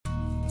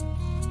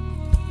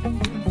Hello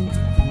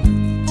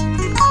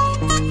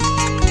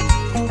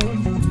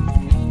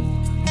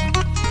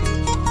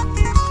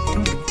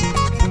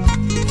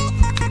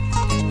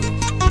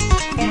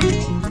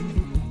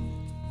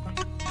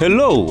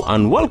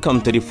and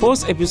welcome to the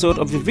first episode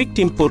of the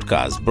Victim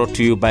Podcast, brought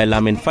to you by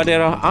Lamin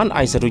Fadera and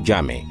Aissatou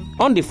Jame.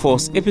 On the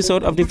first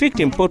episode of the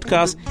Victim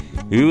Podcast,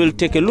 we will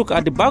take a look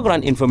at the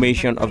background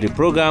information of the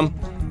program,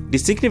 the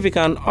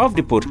significance of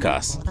the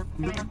podcast.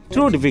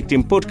 Through the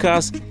Victim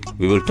Podcast,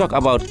 we will talk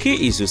about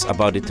key issues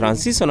about the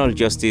transitional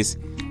justice,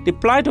 the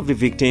plight of the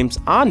victims,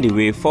 and the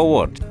way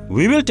forward.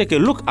 We will take a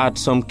look at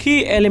some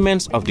key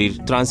elements of the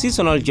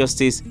transitional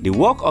justice, the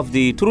work of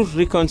the Truth,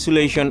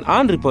 Reconciliation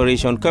and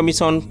Reparation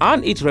Commission,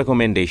 and its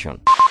recommendation.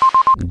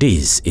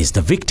 This is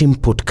the Victim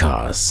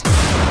Podcast.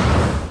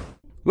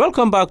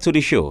 Welcome back to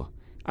the show.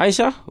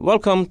 Aisha,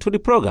 welcome to the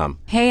program.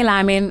 Hey,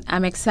 Lamin.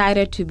 I'm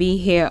excited to be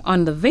here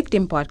on the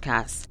Victim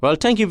Podcast. Well,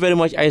 thank you very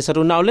much,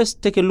 Aisha. Now, let's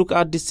take a look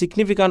at the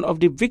significance of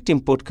the Victim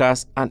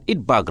Podcast and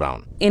its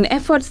background. In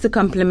efforts to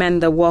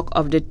complement the work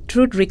of the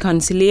Truth,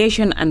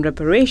 Reconciliation and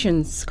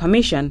Reparations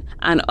Commission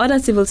and other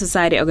civil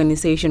society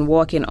organizations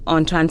working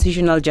on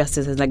transitional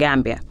justice in the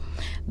Gambia,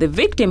 the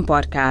Victim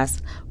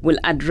Podcast will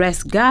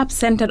address gaps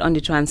centered on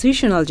the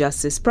transitional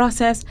justice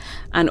process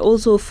and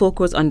also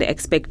focus on the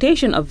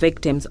expectation of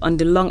victims on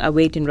the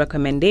long-awaited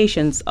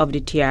recommendations of the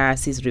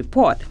TRRC's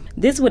report.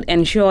 This would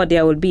ensure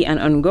there will be an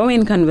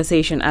ongoing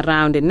conversation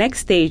around the next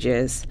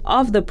stages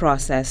of the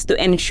process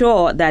to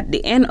ensure that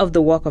the end of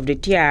the work of the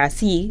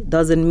TRRC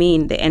doesn't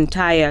mean the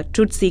entire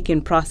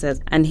truth-seeking process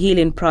and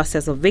healing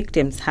process of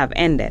victims have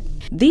ended.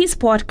 These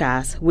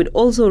podcasts would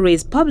also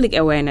raise public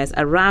awareness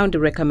around the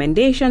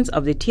recommendations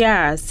of the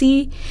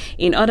TRRC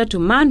in order to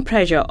mount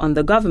pressure on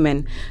the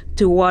government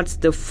towards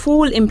the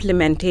full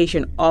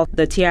implementation of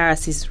the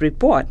TRRC's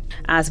report,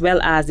 as well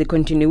as the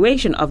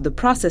continuation of the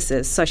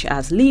processes such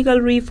as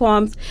legal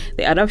reforms,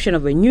 the adoption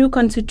of a new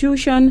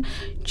constitution,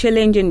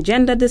 challenging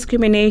gender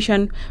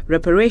discrimination,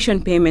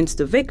 reparation payments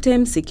to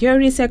victims,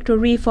 security sector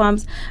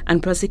reforms,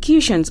 and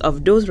prosecutions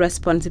of those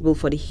responsible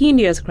for the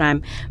heinous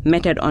crime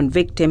meted on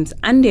victims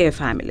and their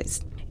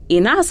families.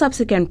 In our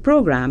subsequent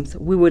programs,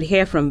 we would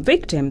hear from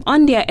victims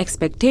on their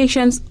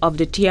expectations of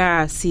the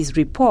TRRC's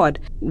report.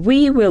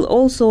 We will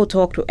also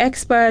talk to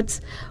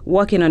experts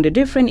working on the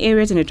different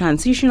areas in the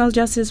transitional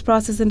justice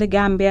process in the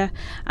Gambia,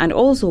 and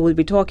also we'll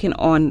be talking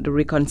on the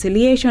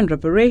reconciliation,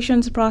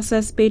 reparations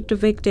process paid to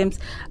victims,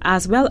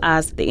 as well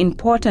as the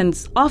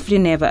importance of the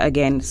Never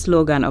Again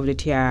slogan of the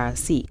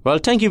TRRC. Well,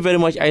 thank you very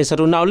much,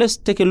 Aissatou. Now let's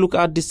take a look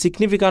at the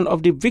significance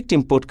of the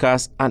Victim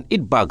Podcast and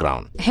its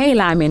background. Hey,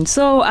 Lamin.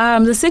 So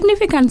the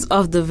significance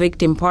of the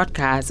Victim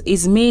Podcast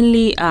is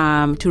mainly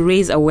to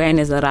raise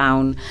awareness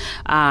around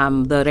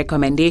the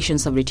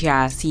recommendations of the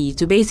TRRC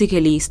to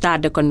basically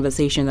start the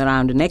conversation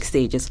around the next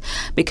stages,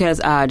 because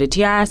the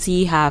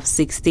TRRC have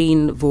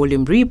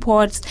 16-volume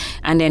reports,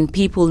 and then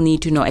people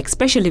need to know,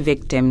 especially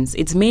victims.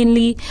 It's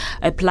mainly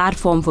a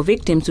platform for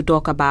victims to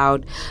talk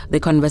about the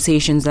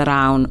conversations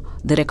around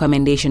the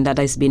recommendation that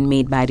has been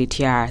made by the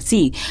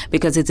TRRC,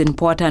 because it's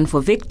important for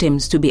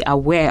victims to be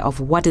aware of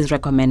what is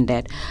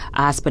recommended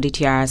as per the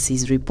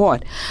TRRC's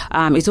report.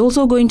 It's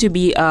also going to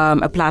be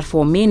a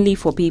platform mainly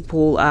for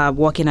people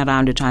working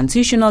around the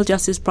transitional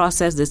justice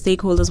process, the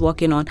stakeholders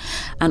working on,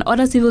 and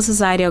other civil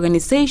society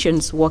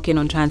organizations working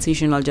on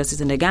transitional justice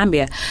in the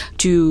Gambia,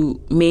 to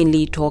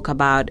mainly talk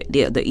about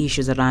the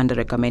issues around the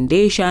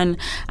recommendation,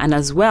 and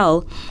as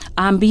well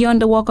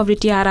beyond the work of the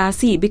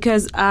TRRC,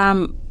 because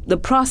the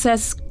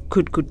process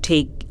could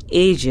take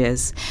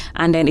ages,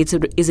 and then it's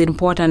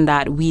important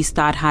that we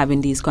start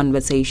having these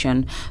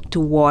conversations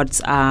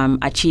towards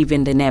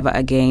achieving the Never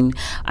Again,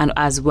 and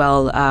as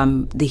well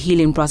the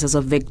healing process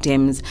of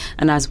victims,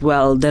 and as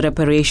well the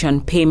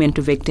reparation payment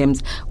to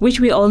victims,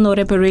 which we all know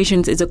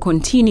reparations is a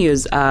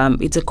continuous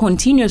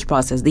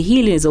process. The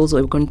healing is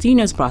also a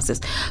continuous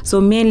process.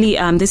 So mainly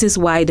this is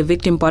why the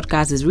Victim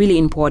Podcast is really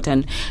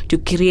important, to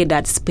create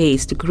that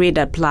space, to create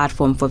that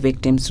platform for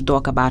victims to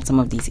talk about some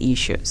of these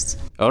issues.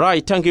 All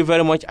right, thank you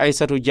very much,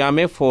 Aissatou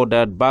Jame, for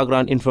that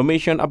background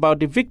information about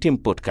the Victim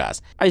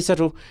Podcast.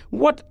 Aissatou,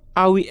 what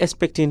are we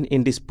expecting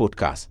in this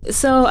podcast?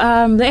 So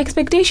the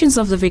expectations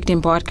of the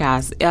Victim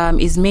Podcast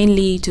is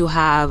mainly to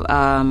have,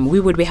 we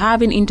would be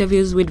having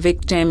interviews with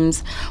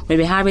victims, we'll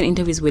be having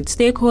interviews with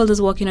stakeholders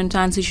working on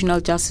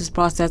transitional justice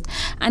process,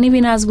 and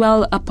even as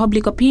well a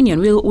public opinion.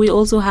 We'll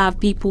also have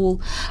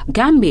people,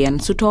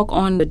 Gambians, to talk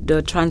on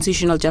the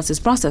transitional justice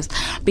process,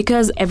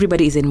 because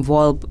everybody is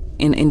involved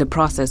in the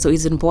process. So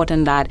it's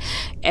important that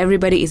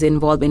everybody is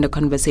involved in the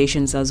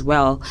conversations as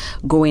well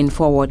going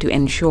forward to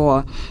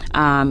ensure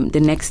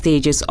the next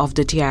stages of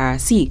the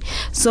TRRC.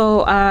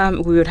 So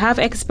we would have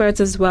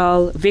experts as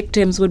well.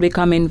 Victims would be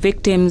coming.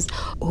 Victims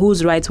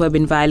whose rights were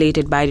been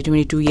violated by the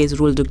 22 years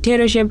rule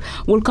dictatorship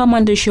will come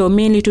on the show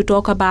mainly to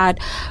talk about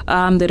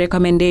the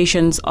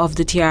recommendations of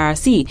the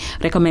TRRC,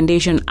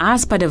 recommendation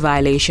as per the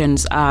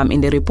violations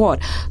in the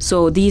report.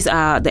 So these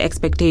are the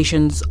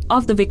expectations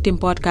of the Victim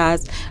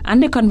Podcast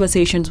and the conversation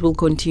conversations will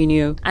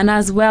continue. And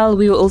as well,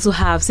 we will also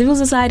have civil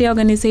society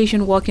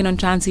organization working on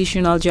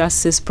transitional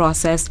justice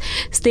process,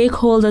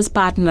 stakeholders,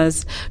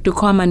 partners to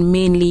come and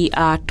mainly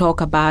talk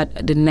about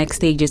the next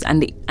stages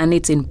and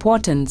its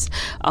importance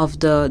of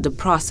the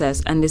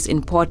process and its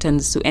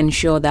importance to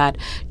ensure that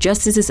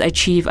justice is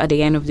achieved at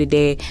the end of the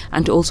day,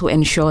 and to also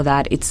ensure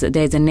that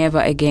there's a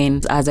never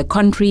again. As a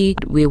country,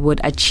 we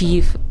would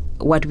achieve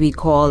what we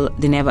call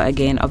the never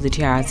again of the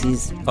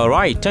TRCs. All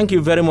right. Thank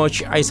you very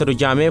much, Aissatou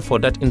Jammeh, for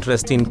that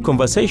interesting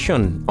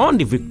conversation on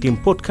the Victim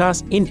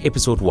Podcast in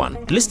episode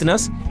 1.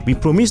 Listeners, we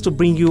promise to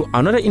bring you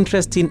another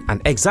interesting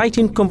and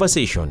exciting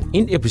conversation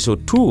in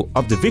episode 2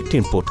 of the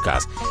Victim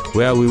Podcast,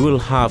 where we will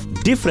have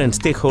different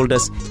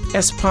stakeholders,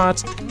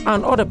 experts,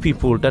 and other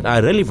people that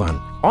are relevant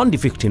on the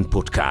Victim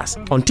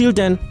Podcast. Until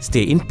then,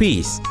 stay in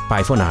peace.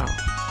 Bye for now.